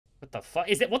What the fuck?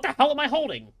 Is it? What the hell am I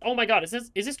holding? Oh my god, is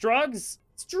this drugs?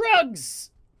 It's drugs!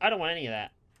 I don't want any of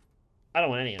that. I don't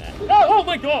want any of that. Oh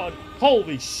my god!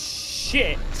 Holy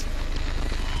shit!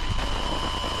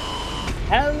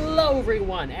 Hello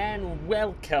everyone, and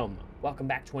welcome. Welcome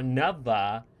back to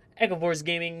another Echo Force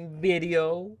Gaming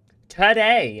video.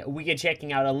 Today, we are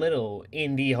checking out a little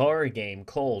indie horror game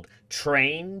called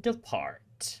Train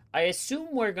Depart. I assume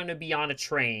we're gonna be on a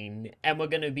train, and we're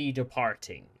gonna be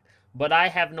departing. But I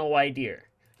have no idea.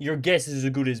 Your guess is as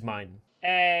good as mine.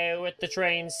 Hey, with the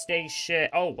train station.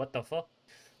 Oh, what the fuck?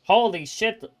 Holy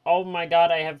shit. Oh my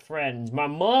god, I have friends. My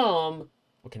mom.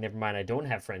 Okay, never mind. I don't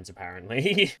have friends,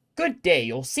 apparently. Good day.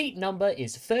 Your seat number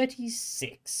is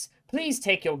 36. Please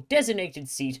take your designated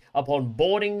seat upon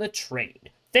boarding the train.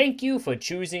 Thank you for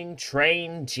choosing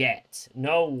Train Jet.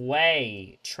 No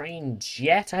way. Train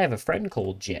Jet? I have a friend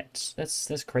called Jet.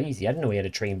 That's crazy. I didn't know he had a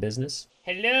train business.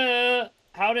 Hello?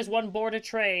 How does one board a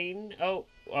train? Oh,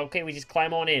 okay, we just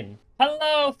climb on in.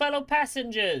 Hello, fellow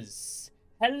passengers.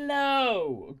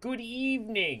 Hello. Good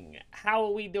evening. How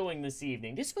are we doing this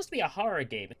evening? This is supposed to be a horror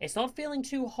game. It's not feeling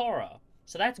too horror,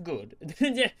 so that's good.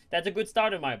 That's a good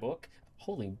start in my book.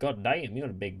 Holy god damn, you got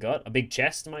a big gut. A big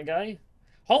chest, my guy.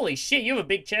 Holy shit, you have a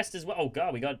big chest as well. Oh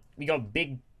god, we got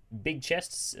big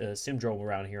chest syndrome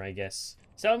around here, I guess.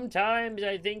 Sometimes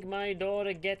I think my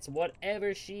daughter gets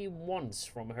whatever she wants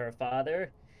from her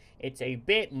father. It's a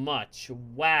bit much.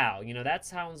 Wow, you know, that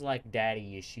sounds like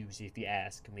daddy issues if you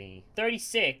ask me.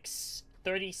 36.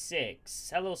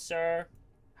 36. Hello, sir.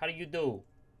 How do you do?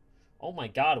 Oh my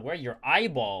god, where are your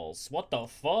eyeballs? What the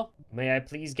fuck? May I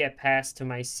please get past to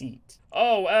my seat?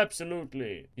 Oh,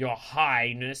 absolutely. Your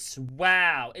Highness.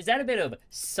 Wow, is that a bit of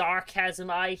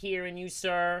sarcasm I hear in you,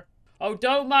 sir? Oh,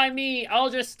 don't mind me. I'll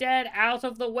just stand out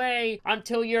of the way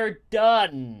until you're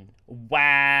done.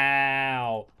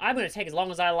 Wow. I'm gonna take as long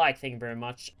as I like, thank you very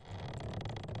much.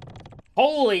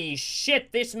 Holy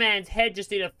shit, this man's head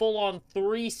just did a full-on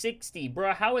 360.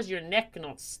 Bruh, how is your neck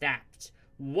not snapped?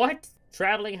 What?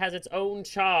 Traveling has its own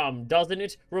charm, doesn't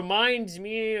it? Reminds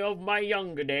me of my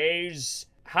younger days.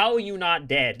 How are you not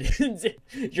dead?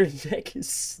 Your neck is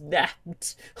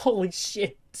snapped. Holy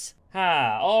shit.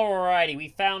 Ah, alrighty, we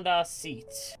found our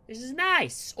seat. This is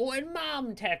nice. Oh, and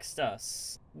Mom texted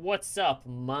us. What's up,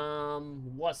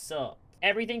 Mom? What's up?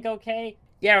 Everything okay?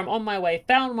 Yeah, I'm on my way.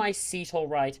 Found my seat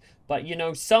alright. But, you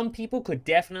know, some people could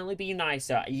definitely be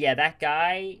nicer. Yeah, that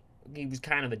guy, he was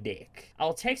kind of a dick.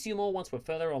 I'll text you more once we're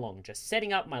further along. Just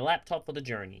setting up my laptop for the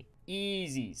journey.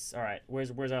 Easies. Alright,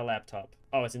 where's our laptop?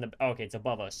 Oh, it's in the... Okay, it's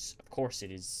above us. Of course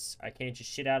it is. I can't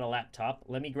just shit out a laptop.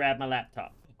 Let me grab my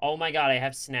laptop. Oh my god, I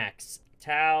have snacks.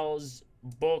 Towels,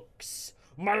 books,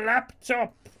 my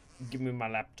laptop! Give me my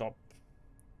laptop.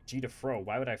 G to throw.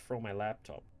 Why would I throw my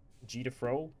laptop? G to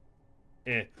throw?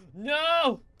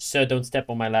 No! Sir, don't step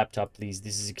on my laptop, please.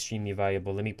 This is extremely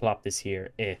valuable. Let me plop this here.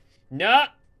 No!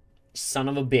 Son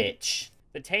of a bitch.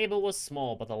 The table was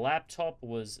small, but the laptop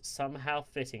was somehow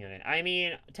fitting on it. I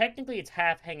mean, technically it's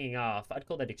half hanging off. I'd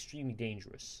call that extremely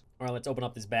dangerous. Alright, let's open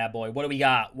up this bad boy. What do we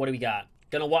got? What do we got?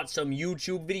 Gonna watch some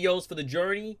YouTube videos for the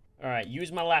journey. Alright,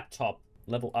 use my laptop.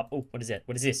 Level up. Oh, what is that?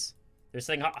 What is this? There's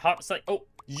something hot. It's like, oh,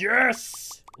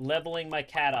 yes! Leveling my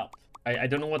cat up. I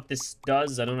don't know what this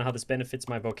does. I don't know how this benefits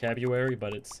my vocabulary,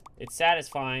 but it's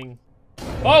satisfying.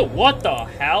 Oh, what the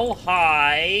hell?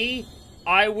 Hi.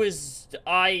 Why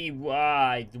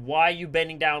are you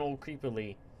bending down all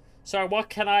creepily? Sorry, what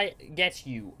can I get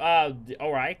you?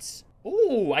 Alright.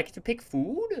 Ooh, I get to pick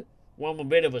food? Well, I'm a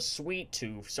bit of a sweet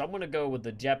tooth, so I'm gonna go with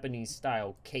the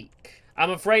Japanese-style cake.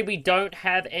 I'm afraid we don't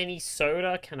have any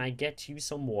soda. Can I get you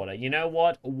some water? You know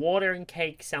what? Water and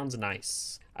cake sounds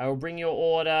nice. I will bring your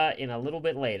order in a little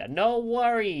bit later. No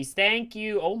worries. Thank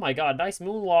you. Oh my god, nice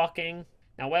moonwalking.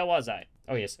 Now, where was I?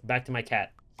 Oh, yes. Back to my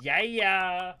cat.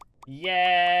 Yeah.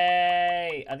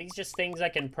 Yay! Are these just things I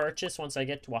can purchase once I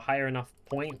get to a higher enough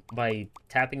point by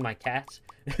tapping my cat?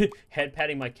 Head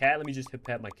patting my cat? Let me just head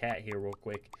pat my cat here real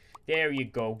quick. There you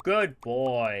go. Good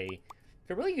boy.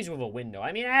 Could really use with a window.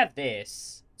 I mean, I have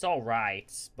this. It's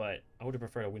alright, but I would have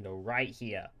preferred a window right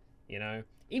here, you know?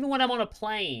 Even when I'm on a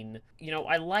plane, you know,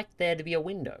 I like there to be a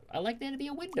window. I like there to be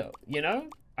a window, you know?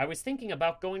 I was thinking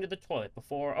about going to the toilet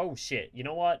before... Oh, shit. You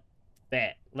know what?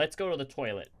 Bet. Let's go to the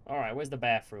toilet. Alright, where's the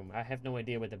bathroom? I have no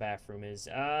idea where the bathroom is.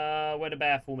 Where the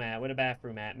bathroom at? Where the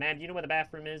bathroom at? Man, do you know where the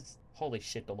bathroom is? Holy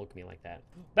shit, don't look at me like that.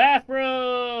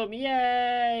 Bathroom!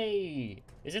 Yay!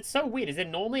 Is it so weird? Is it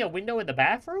normally a window in the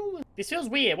bathroom? This feels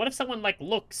weird. What if someone, like,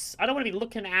 looks? I don't want to be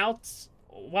looking out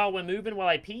while we're moving, while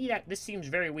I pee. This seems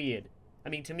very weird. I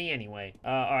mean, to me, anyway.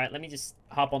 Alright, let me just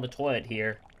hop on the toilet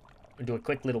here and do a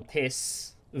quick little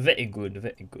piss. Very good,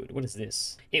 very good. What is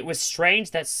this? It was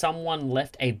strange that someone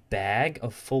left a bag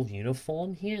of full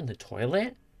uniform here in the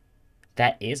toilet.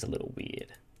 That is a little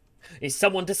weird. Is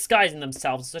someone disguising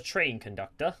themselves as a train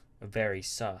conductor? Very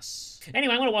sus.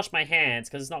 Anyway, I'm gonna wash my hands,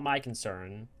 because it's not my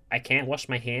concern. I can't wash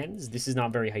my hands? This is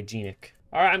not very hygienic.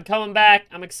 Alright, I'm coming back.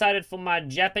 I'm excited for my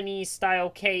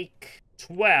Japanese-style cake.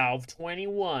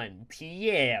 12:21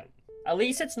 p.m. At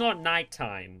least it's not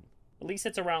nighttime. At least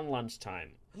it's around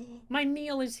lunchtime. My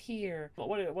meal is here.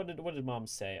 What did Mom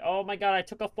say? Oh my god, I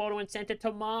took a photo and sent it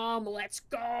to Mom. Let's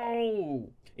go.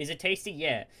 Is it tasty?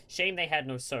 Yeah. Shame they had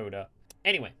no soda.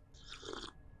 Anyway.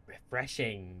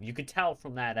 Refreshing. You could tell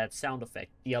from that sound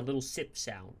effect. The little sip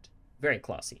sound. Very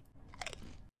classy.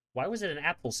 Why was it an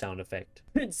apple sound effect?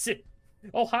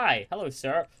 Oh, hi. Hello,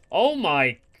 sir. Oh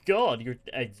my god,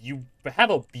 you have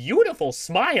a beautiful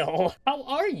smile. How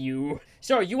are you?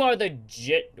 Sir, you are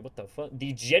what the fuck?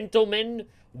 The gentleman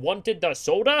wanted the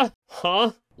soda?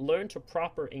 Huh? Learn to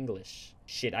proper English.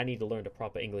 Shit, I need to learn to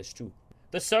proper English too.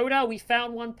 The soda, we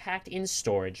found one packed in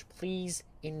storage. Please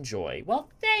enjoy. Well,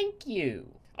 thank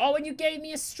you. Oh, and you gave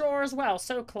me a straw as well.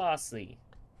 So classy.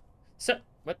 So,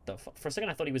 what the fuck? For a second,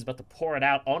 I thought he was about to pour it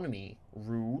out on me.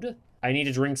 Rude. I need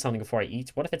to drink something before I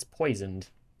eat. What if it's poisoned?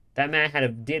 That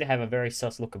man did have a very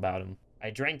sus look about him. I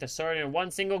drank the soda in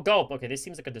one single gulp. Okay, this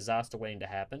seems like a disaster waiting to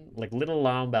happen. Like, little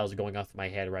alarm bells are going off in my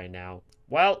head right now.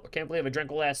 Well, I can't believe I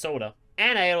drank all that soda.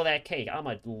 And I ate all that cake. I'm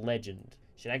a legend.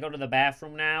 Should I go to the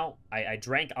bathroom now? I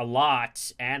drank a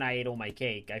lot, and I ate all my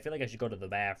cake. I feel like I should go to the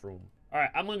bathroom.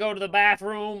 Alright, I'm gonna go to the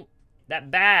bathroom. That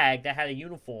bag that had a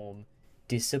uniform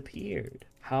disappeared.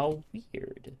 How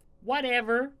weird.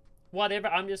 Whatever. Whatever.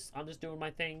 I'm just doing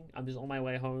my thing. I'm just on my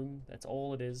way home. That's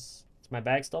all it is. Is my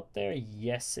bag still up there?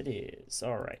 Yes, it is.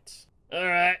 Alright.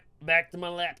 Alright. Back to my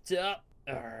laptop.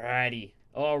 Alrighty.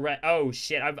 Alright. Oh,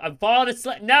 shit. I'm falling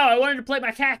asleep. No, I wanted to play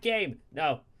my cat game.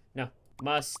 No. No.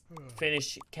 Must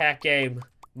finish cat game.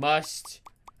 Must.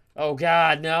 Oh,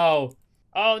 God, no.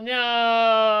 Oh,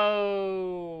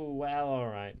 no. Well,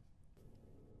 alright.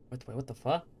 What the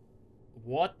fuck?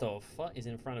 What the fuck is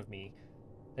in front of me?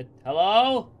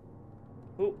 Hello?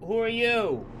 Who are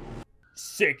you?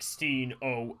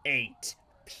 16:08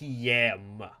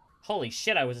 p.m. Holy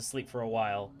shit, I was asleep for a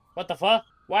while. What the fuck?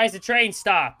 Why is the train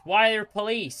stopped? Why are there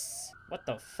police? What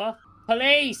the fuck?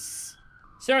 Police!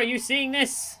 Sir, are you seeing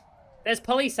this? There's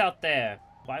police out there.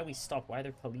 Why are we stopped? Why are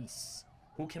there police?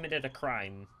 Who committed a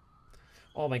crime?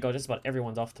 Oh my god, just about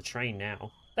everyone's off the train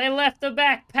now. They left the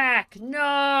backpack!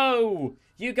 No!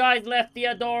 You guys left the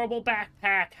adorable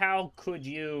backpack. How could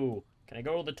you? Can I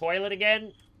go to the toilet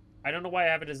again? I don't know why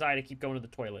I have a desire to keep going to the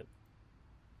toilet.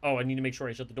 Oh, I need to make sure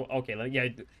I shut the door. Okay, yeah,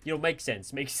 you know, makes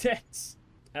sense. Makes sense.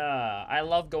 I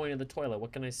love going to the toilet.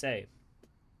 What can I say?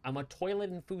 I'm a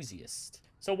toilet enthusiast.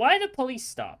 So why are the police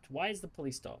stopped? Why is the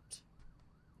police stopped?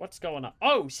 What's going on?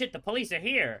 Oh, shit, the police are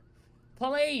here.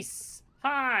 Police!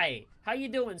 Hi! How you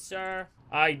doing, sir?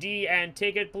 ID and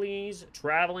ticket, please.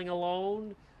 Traveling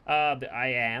alone?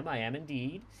 I am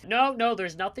indeed. No,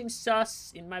 there's nothing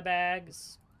sus in my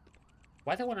bags.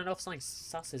 Why do they want to know if something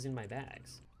sus is in my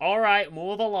bags? Alright,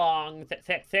 move along.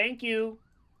 Thank you.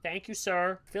 Thank you,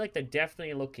 sir. I feel like they're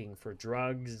definitely looking for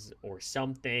drugs or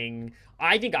something.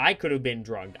 I think I could have been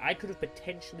drugged. I could have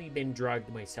potentially been drugged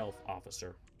myself,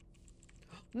 officer.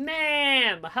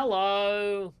 Ma'am!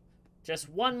 Hello! Just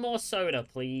one more soda,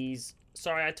 please.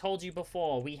 Sorry, I told you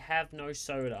before, we have no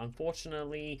soda.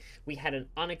 Unfortunately, we had an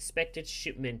unexpected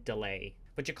shipment delay.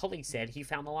 But your colleague said he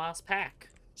found the last pack.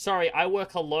 Sorry, I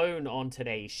work alone on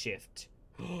today's shift.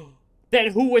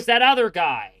 Then who was that other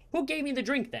guy? Who gave me the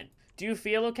drink then? Do you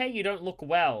feel okay? You don't look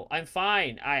well. I'm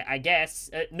fine, I guess.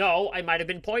 No, I might have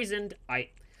been poisoned.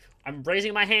 I'm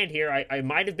raising my hand here. I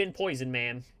might have been poisoned,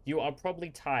 ma'am. You are probably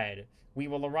tired. We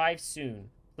will arrive soon.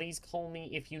 Please call me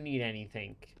if you need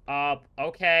anything.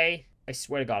 Okay. I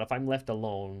swear to God, if I'm left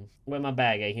alone. Where my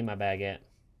bag at? Here my bag at.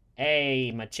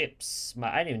 Hey, my chips.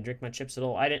 I didn't even drink my chips at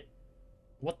all. I didn't...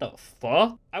 What the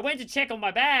fuck? I went to check on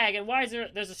my bag, and why is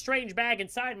there's a strange bag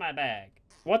inside my bag?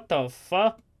 What the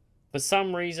fuck? For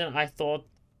some reason, I thought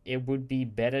it would be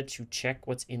better to check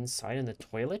what's inside in the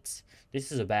toilet.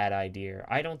 This is a bad idea.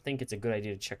 I don't think it's a good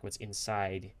idea to check what's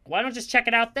inside. Why don't just check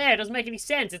it out there? It doesn't make any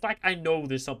sense. It's like, I know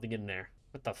there's something in there.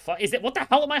 What the fuck? Is it? What the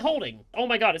hell am I holding? Oh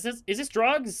my god, is this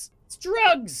drugs? It's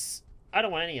drugs! I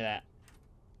don't want any of that.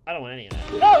 I don't want any of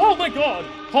that. Oh my god!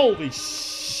 Holy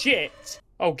shit!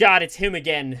 Oh god, it's him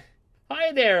again.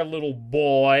 Hi there, little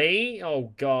boy.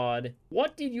 Oh god.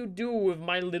 What did you do with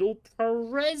my little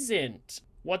present?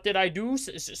 What did I do?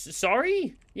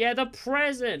 Sorry? Yeah, the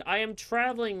present. I am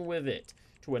traveling with it.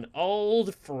 to an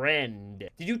old friend.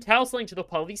 Did you tell something to the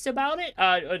police about it?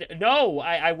 No,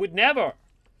 I would never.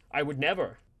 I would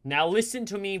never. Now listen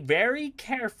to me very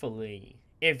carefully.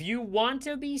 If you want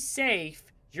to be safe,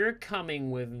 you're coming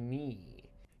with me.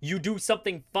 You do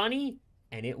something funny,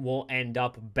 and it will end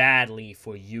up badly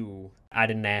for you. I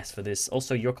didn't ask for this.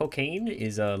 Also, your cocaine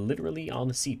is literally on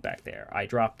the seat back there. I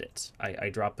dropped it. I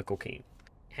dropped the cocaine.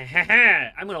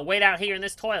 I'm gonna wait out here in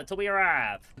this toilet till we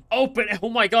arrive. Open it. Oh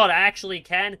my god, I actually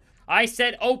can. I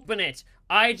said open it.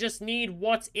 I just need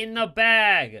what's in the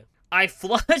bag. I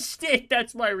flushed it.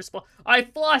 That's my response. I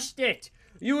flushed it.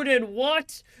 You did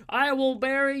what? I will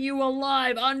bury you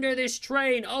alive under this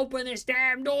train. Open this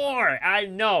damn door. I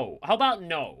know. How about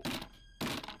no?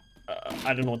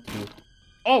 I don't know what to do.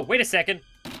 Oh, wait a second.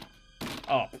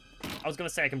 Oh, I was gonna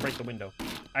say I can break the window.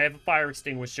 I have a fire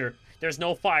extinguisher. There's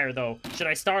no fire, though. Should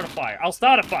I start a fire? I'll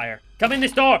start a fire. Come in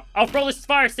this door. I'll throw this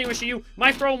fire extinguisher at you.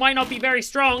 My throw might not be very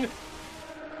strong.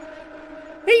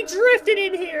 He drifted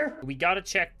in here. We got a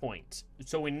checkpoint,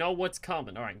 so we know what's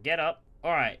coming. All right, get up.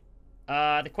 All right.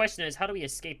 The question is, how do we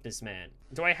escape this man?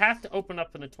 Do I have to open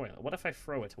up in the toilet? What if I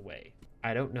throw it away?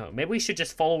 I don't know. Maybe we should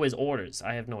just follow his orders.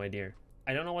 I have no idea.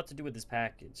 I don't know what to do with this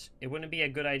package. It wouldn't be a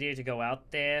good idea to go out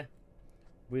there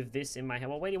with this in my hand.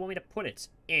 Well, where do you want me to put it?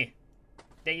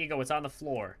 There you go. It's on the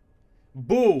floor.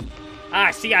 Boom. Ah,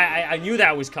 see, I knew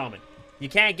that was coming. You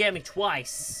can't get me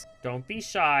twice. Don't be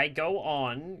shy. Go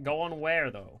on. Go on where,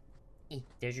 though?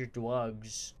 There's your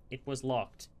drugs. It was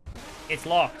locked. It's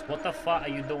locked. What the fuck are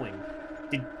you doing?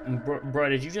 Bro,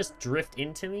 did you just drift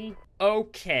into me?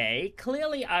 Okay,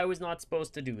 clearly I was not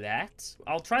supposed to do that.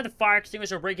 I'll try the fire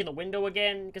extinguisher breaking the window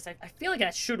again, because I feel like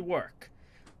that should work.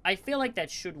 I feel like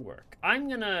that should work. I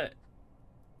don't know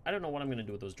what I'm gonna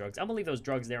do with those drugs. I'm gonna leave those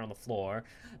drugs there on the floor.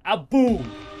 Boom!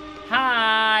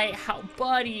 Hi! How,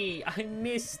 buddy? I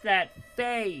missed that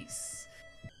face.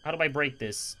 How do I break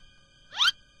this?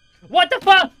 What the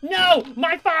fuck? No!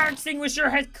 My fire extinguisher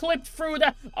has clipped through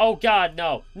the... Oh, God,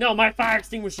 no. No, my fire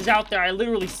extinguisher's out there. I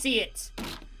literally see it.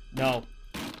 No.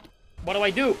 What do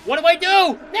I do? What do I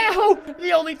do? No!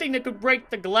 The only thing that could break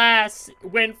the glass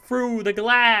went through the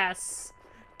glass.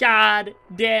 God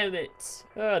damn it.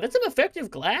 That's some effective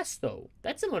glass, though.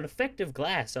 That's some effective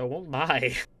glass, I won't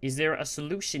lie. Is there a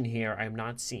solution here I'm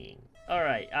not seeing? All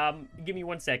right, give me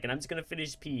 1 second. I'm just gonna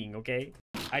finish peeing, okay?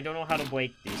 I don't know how to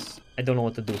break this. I don't know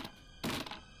what to do.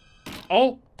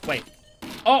 Oh, wait.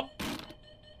 Oh,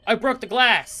 I broke the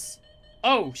glass.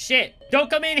 Oh, shit. Don't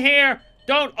come in here.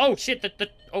 Don't. Oh, shit.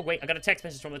 Oh, wait. I got a text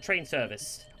message from the train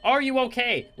service. Are you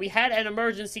okay? We had an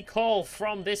emergency call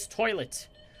from this toilet.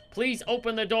 Please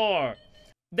open the door.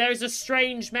 There's a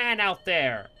strange man out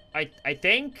there. I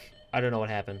think? I don't know what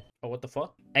happened. Oh, what the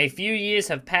fuck? A few years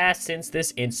have passed since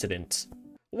this incident.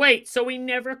 Wait, so we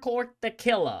never caught the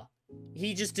killer.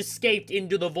 He just escaped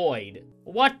into the void.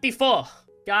 What the fuck?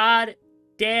 God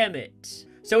damn it.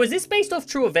 So is this based off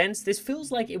true events? This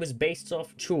feels like it was based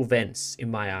off true events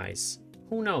in my eyes.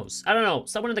 Who knows? I don't know.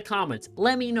 Someone in the comments,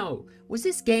 let me know. Was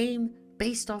this game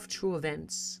based off true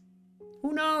events?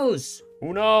 Who knows?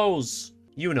 Who knows?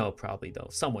 You know probably, though.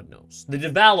 Someone knows. The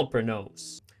developer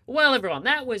knows. Well, everyone,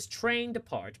 that was Train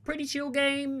Depart. Pretty chill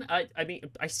game. I mean,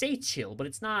 I say chill, but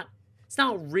it's not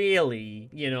really,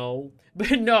 you know.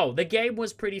 But no, the game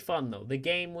was pretty fun, though. The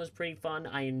game was pretty fun.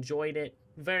 I enjoyed it.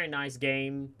 Very nice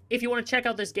game. If you want to check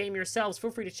out this game yourselves,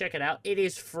 feel free to check it out. It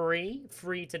is free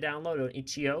to download on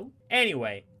itch.io.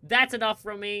 Anyway, that's enough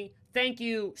from me. Thank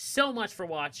you so much for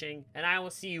watching, and I will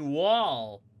see you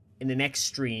all in the next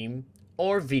stream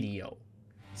or video.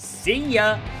 See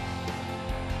ya!